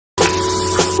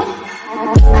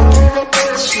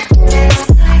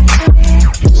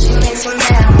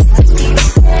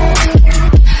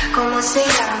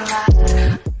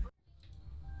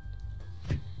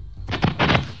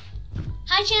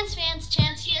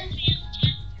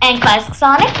And Classic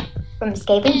Sonic from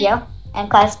Escaping Jail. And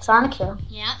Classic Sonic Show.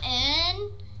 Yeah,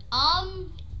 and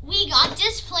we got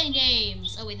display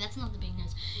names. Oh wait, that's not the big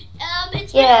names.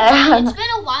 It's been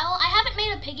a while. I haven't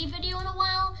made a Piggy video in a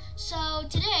while, so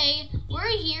today we're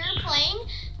here playing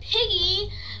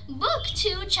Piggy Book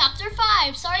 2, Chapter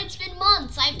 5. Sorry, it's been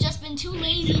months. I've just been too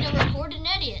lazy to record and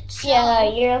edit. So,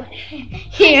 yeah,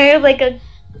 you're like a.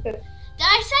 Did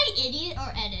I say idiot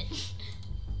or edit?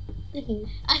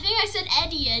 I think I said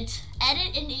idiot.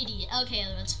 Edit and idiot. Okay,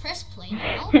 let's press play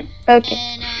now. Okay.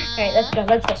 And, alright,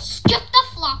 let's go. Skip the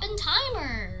flopping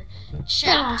timer.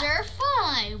 Chapter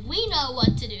 5. We know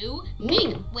what to do.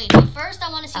 Wait, but first I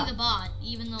want to see the bot,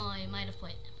 even though I might have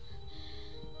played.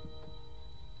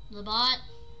 The bot.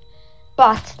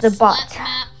 The bot.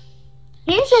 Map.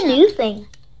 Here's a new thing.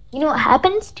 You know what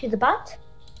happens to the bot?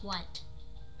 What?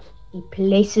 He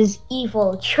places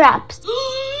evil traps.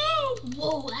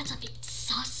 Whoa, that's a bit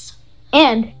sus.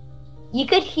 And you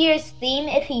could hear his theme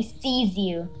if he sees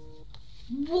you.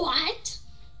 What?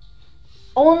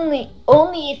 Only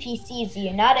if he sees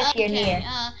you, not if you're near.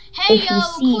 Hey, yo,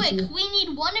 quick, we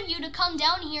need one of you to come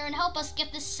down here and help us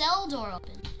get this cell door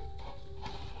open.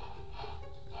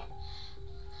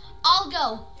 I'll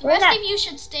go. The rest of you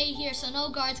should stay here so no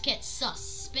guards get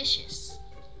suspicious.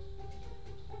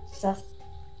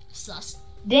 Sus.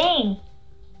 Dang.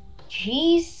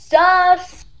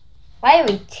 Jesus. Why are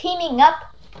we teaming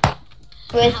up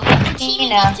with we're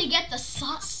teaming up to get the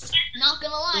sus. Not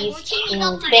gonna lie, we're teaming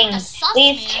up to get the sus.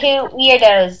 These two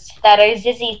weirdos that are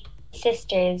Zizzy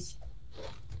sisters.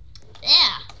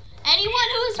 Yeah. Anyone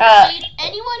who's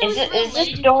related.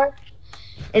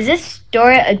 Is this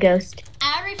door a ghost?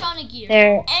 I already found a gear.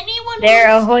 They're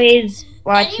Ahoy's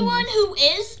watching. Anyone who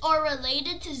is or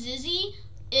related to Zizzy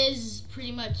is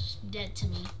pretty much dead to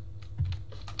me.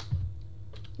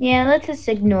 Yeah, let's just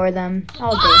ignore them. Get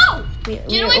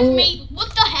away from me! What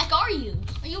the heck are you?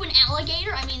 Are you an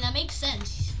alligator? I mean, that makes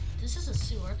sense. This is a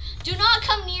sewer. Do not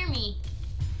come near me.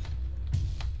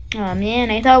 Oh man,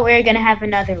 I thought we were gonna have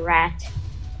another rat.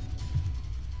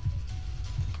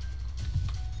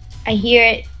 I hear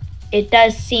it. It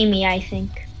does see me, I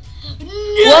think.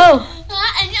 No. Whoa!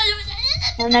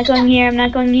 I'm not going here.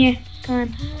 Come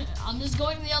on. I'm just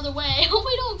going the other way. Hope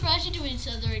we don't crash into each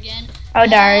other again. Oh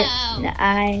darn!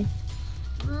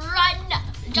 Run!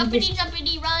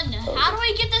 Jumpity, run! How do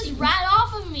I get this rat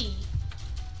off of me?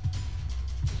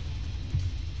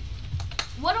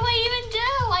 What do I even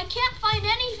do? I can't find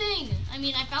anything. I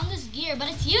mean, I found this gear, but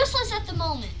it's useless at the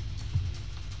moment.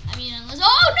 I mean, unless...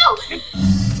 Oh, no!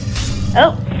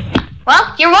 Oh.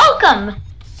 Well, you're welcome.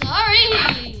 Sorry.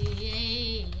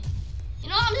 You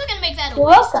know what? I'm just going to make that a You're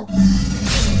waste. welcome.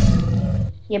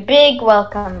 You're big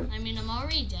welcome. I mean, I'm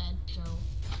already dead, so...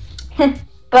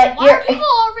 But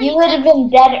you would have been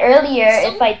dead earlier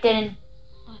if I didn't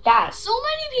die. So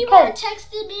many people are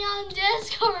texting me on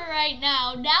Discord right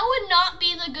now. Now would not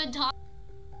be the good time.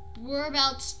 We're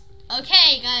about...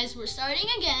 Okay, guys, we're starting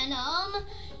again.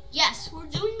 Yes, we're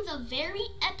doing the very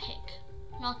epic.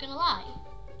 Not gonna lie.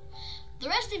 The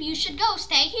rest of you should go.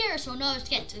 Stay here so no one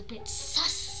gets a bit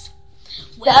sus.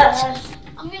 Wait,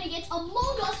 I'm gonna get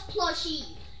Among Us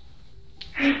plushie.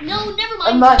 No, never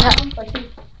mind. Among Us plushie.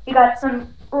 We got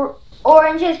some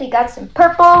oranges. We got some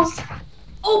purples.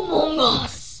 Among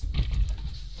Us.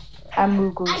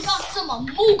 Among Us. I got some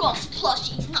Among Us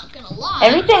plushies. Not gonna lie.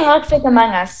 Everything looks like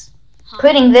Among Us.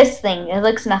 Including this thing. It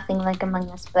looks nothing like Among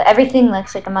Us, but everything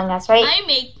looks like Among Us, right? I'm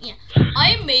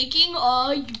making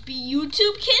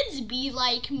YouTube Kids Be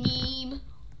Like meme.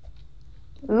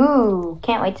 Ooh,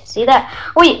 can't wait to see that.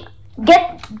 Wait,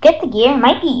 get the gear. It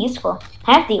might be useful.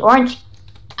 I have the orange.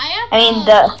 I have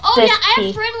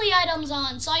friendly items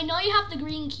on, so I know you have the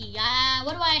green key.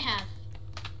 What do I have?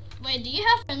 Wait, do you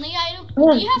have friendly item?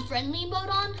 Do you have friendly mode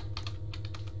on?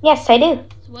 Yes, I do.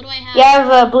 So what do I have? You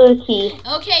have a blue key.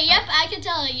 Okay, yep, I can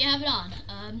tell you have it on.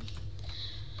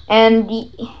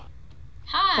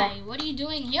 Hi, what are you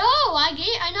doing? Yo, I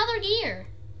get another gear.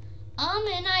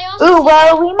 And I also... Ooh,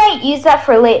 well, we might use that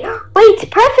for later.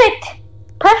 Wait, perfect.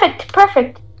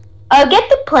 Get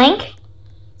the plank.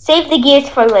 Save the gears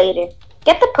for later.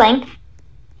 Get the plank.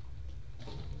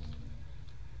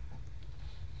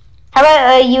 How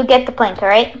about you get the plank,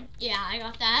 alright? Yeah, I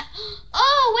got that.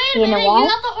 Oh, wait a minute, you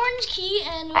got the orange key,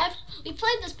 and we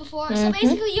played this before. So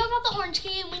basically, you got the orange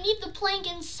key, and we need the plank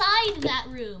inside that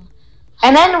room.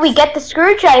 And then we get the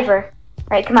screwdriver.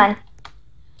 Alright, come on.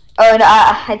 Oh, no,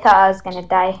 I thought I was gonna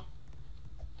die.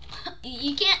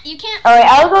 You can't. Alright,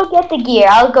 I'll go get the gear.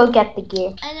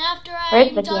 And after Where's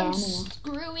I'm the done gear anyway?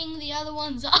 screwing the other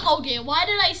ones okay, why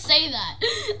did I say that?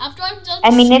 After I'm done I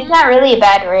mean, it's not really a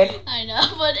bad word. I know,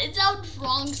 but it sounds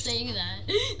wrong saying that.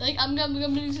 Like, I'm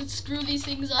gonna screw these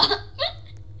things up.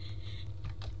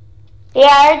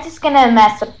 Yeah, we're just gonna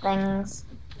mess up things.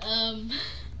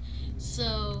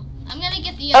 So, I'm gonna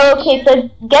get the Oh, other okay, gear.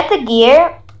 so get the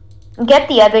gear. Get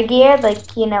the other gear,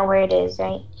 like, you know where it is,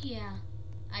 right? Yeah,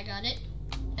 I got it.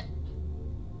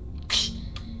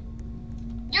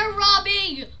 You're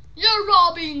robbing! You're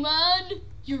robbing, man!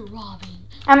 You're robbing.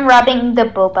 I'm robbing the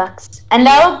Bobucks. And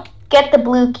I'll get the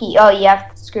blue key. Oh, you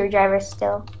have the screwdriver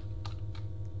still.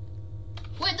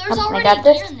 Wait, there's I already got a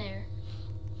this. gear in there.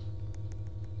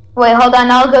 Wait, hold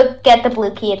on. I'll go get the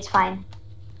blue key. It's fine.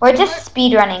 We're just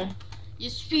speed running. You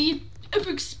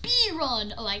epic speed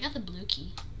run! Oh, I got the blue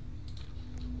key.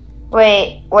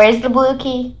 Wait, where's the blue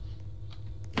key?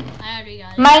 I already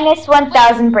got it. Minus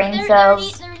 1,000 brain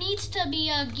cells. There needs to be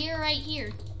a gear right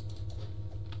here.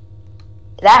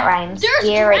 That rhymes. There's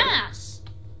Gear right- grass.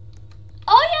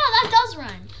 Oh yeah, that does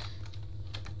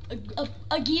rhyme.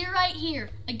 A gear right here.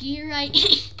 A gear right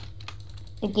here.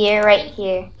 The gear right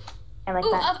here. I like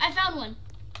Ooh, that. I found one.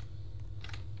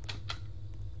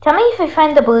 Tell me if I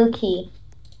find the blue key.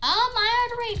 I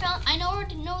already found. I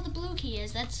already know the blue key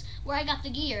is. That's where I got the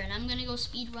gear, and I'm gonna go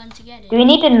speed run to get it. Do we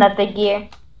need another gear?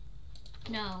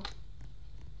 No.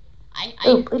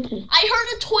 Ooh, blue key. I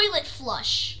heard a toilet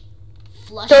flush.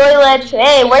 Flush. Toilet. emoji.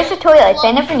 Hey, where's the toilets?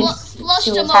 I never knew Flushed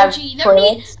sewers have emoji.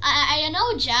 toilets. I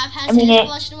know Jab has I mean, his it-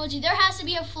 flushed emoji. There has to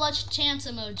be a flushed chance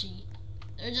emoji.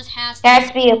 There just has to. There has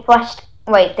to be a flushed.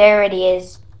 Wait, there already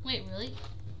is. Wait, really?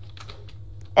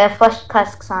 A flushed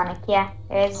Classic Sonic. Yeah,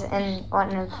 there is in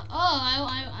one of. Oh,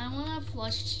 I want a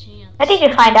flushed chance. What did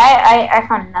you find? I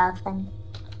found another thing.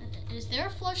 Is there a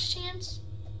flushed chance?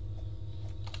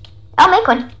 I'll make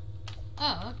one.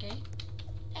 Oh, okay.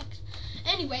 Thanks.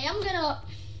 Anyway, I'm gonna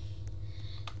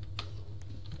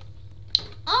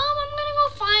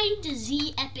go find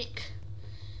Z Epic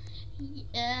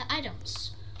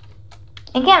items.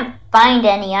 I can't find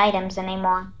any items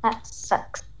anymore. That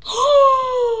sucks.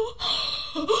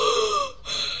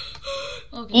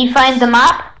 Okay. You find the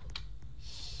map?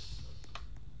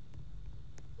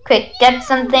 Quick, get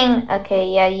something. Okay,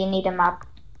 yeah, you need a map.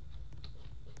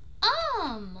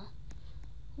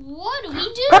 What do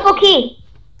we do? Purple key.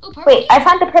 Oh, purple Wait, key? I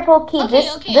found the purple key. Okay,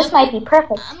 This okay, might be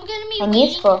perfect I'm gonna be and waiting.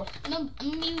 useful. I'm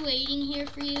gonna be waiting here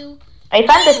for you. I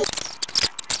found this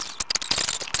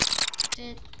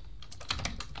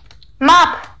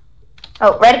map.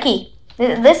 Oh, red key.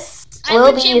 This I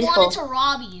will be legit useful. wanted to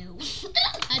rob you.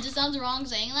 That just sounds wrong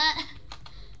saying that.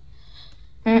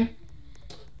 Hmm.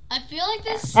 I feel like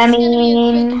this is I gonna be a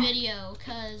mean- quick video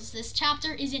because this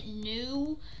chapter isn't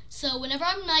new. So whenever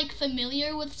I'm like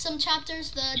familiar with some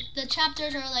chapters, the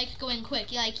chapters are like going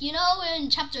quick. Like, you know, in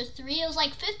chapter 3 it was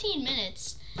like 15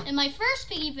 minutes. In my first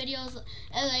Piggy videos,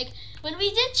 like when we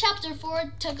did chapter 4,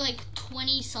 it took like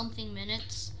 20 something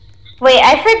minutes. Wait,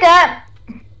 I forgot.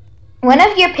 One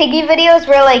of your Piggy videos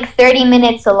were like 30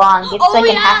 minutes long. It's Oh like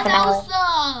in yeah, half an that hour. was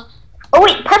the Oh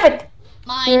wait, perfect.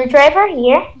 mine. Screwdriver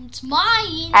here. It's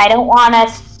mine. I don't want to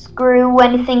screw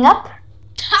anything up.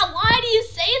 Why do you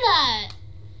say that?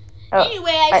 Oh,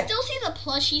 Anyway, I right. still see the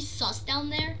plushy sus down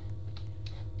there.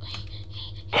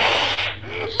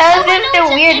 That was Oh, I just know a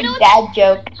it's weird I know dad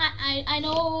joke. I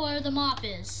know where the mop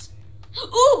is.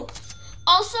 Ooh!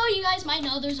 Also, you guys might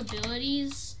know there's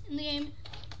abilities in the game.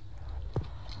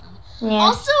 Yeah.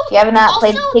 Also, you have not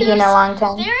played also Piggy in a there's- long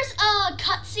time. There's a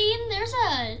cutscene. There's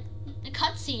a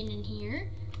cutscene in here.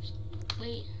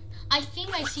 Wait, I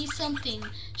think I see something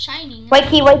shining. White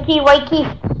key, white key, white key.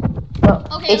 Oh,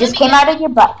 Okay, it just let me came get- out of your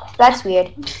butt. That's weird.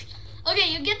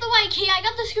 Okay, you get the white key. I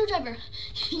got the screwdriver.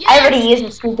 Yes. I already used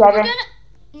a screwdriver.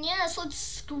 Yes, let's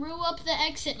screw up the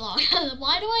exit lock.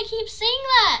 Why do I keep saying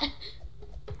that?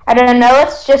 I don't know.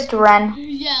 Let's just run.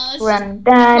 Yeah, let's Run.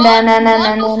 Dun, dun, dun, dun,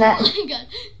 dun, dun. Oh my god.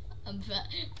 I'm fat.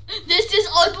 This is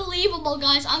unbelievable,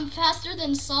 guys. I'm faster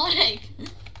than Sonic.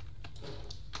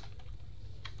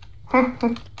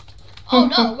 Oh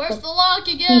no, where's the lock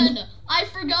again? I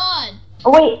forgot.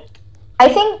 Oh, wait. I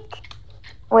think.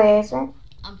 Where is it?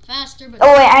 I'm faster, but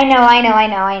Oh wait, I know. I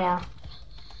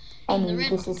The mean,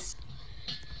 red- this is.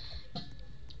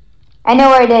 I know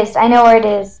where it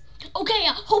is. okay,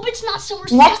 I hope it's not somewhere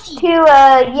Next sassy.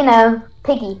 to,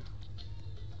 Piggy.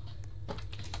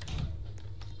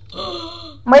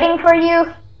 I'm waiting for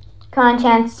you. Come on,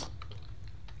 Chance.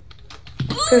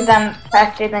 Prove I'm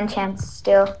faster than Chance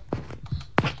still.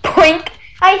 Poink!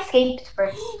 I escaped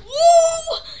first.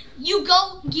 Woo! You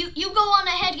go on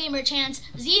ahead, Gamer Chance.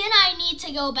 Z and I need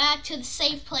to go back to the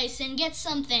safe place and get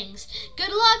some things.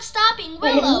 Good luck stopping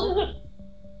Willow.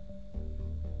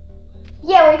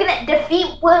 Yeah, we're gonna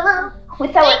defeat Willow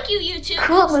with our Thank you, you two.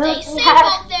 cool Stay moves. safe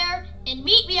out there and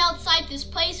meet me outside this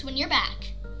place when you're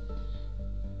back.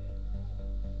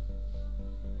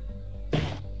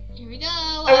 Here we go.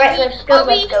 Alright, let's go.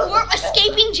 We're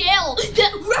escaping jail.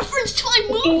 That reference to my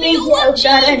movie,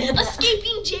 OMG.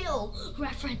 Escaping jail.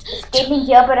 Reference. Escaping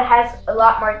jail, but it has a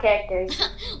lot more characters.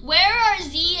 Where are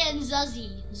Z and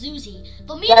Zuzi?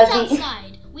 They'll meet us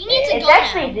outside. We need to go now.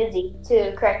 It's actually Zuzi,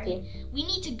 to correct you. We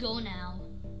need to go now.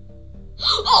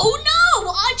 Oh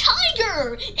no! A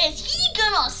tiger! Is he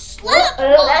gonna slap my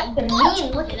that's butt?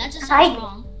 mean. Okay, that just sounds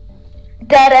wrong.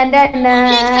 Da da da He's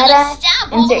gonna da.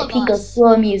 stab all Insert of Pico us.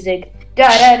 slow music. Da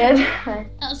da da. That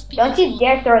was Pico Don't you School.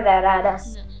 dare throw that at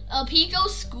us. A Pico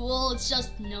School, it's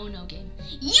just no game.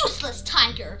 Useless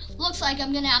tiger! Looks like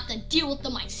I'm gonna have to deal with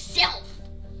them myself.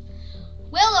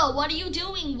 Willow, what are you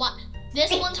doing? What?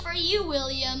 This one's for you,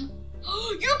 William.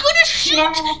 You're gonna shoot!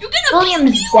 Yeah, You're gonna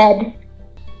William's beat dead.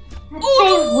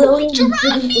 Oh,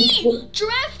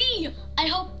 Giraffe! I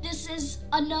hope this is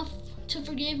enough to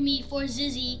forgive me for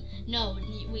Zizzy. No,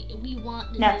 we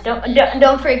want. No, Zizzy.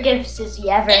 don't forgive Sissy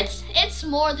ever. It's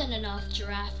more than enough,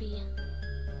 Giraffe.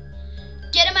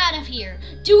 Get him out of here.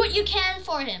 Do what you can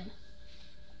for him.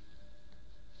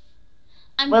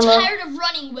 I'm tired of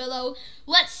running, Willow.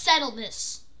 Let's settle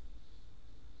this.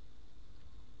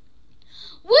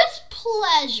 With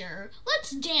pleasure.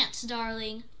 Let's dance,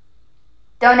 darling.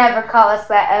 Don't ever call us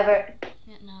that ever.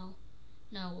 Yeah,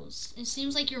 no, it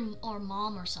seems like you're our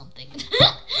mom or something.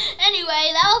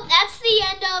 Anyway, that's the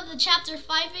end of the chapter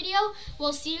 5 video.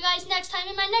 We'll see you guys next time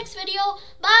in my next video.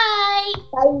 Bye!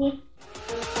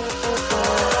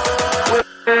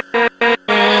 Bye.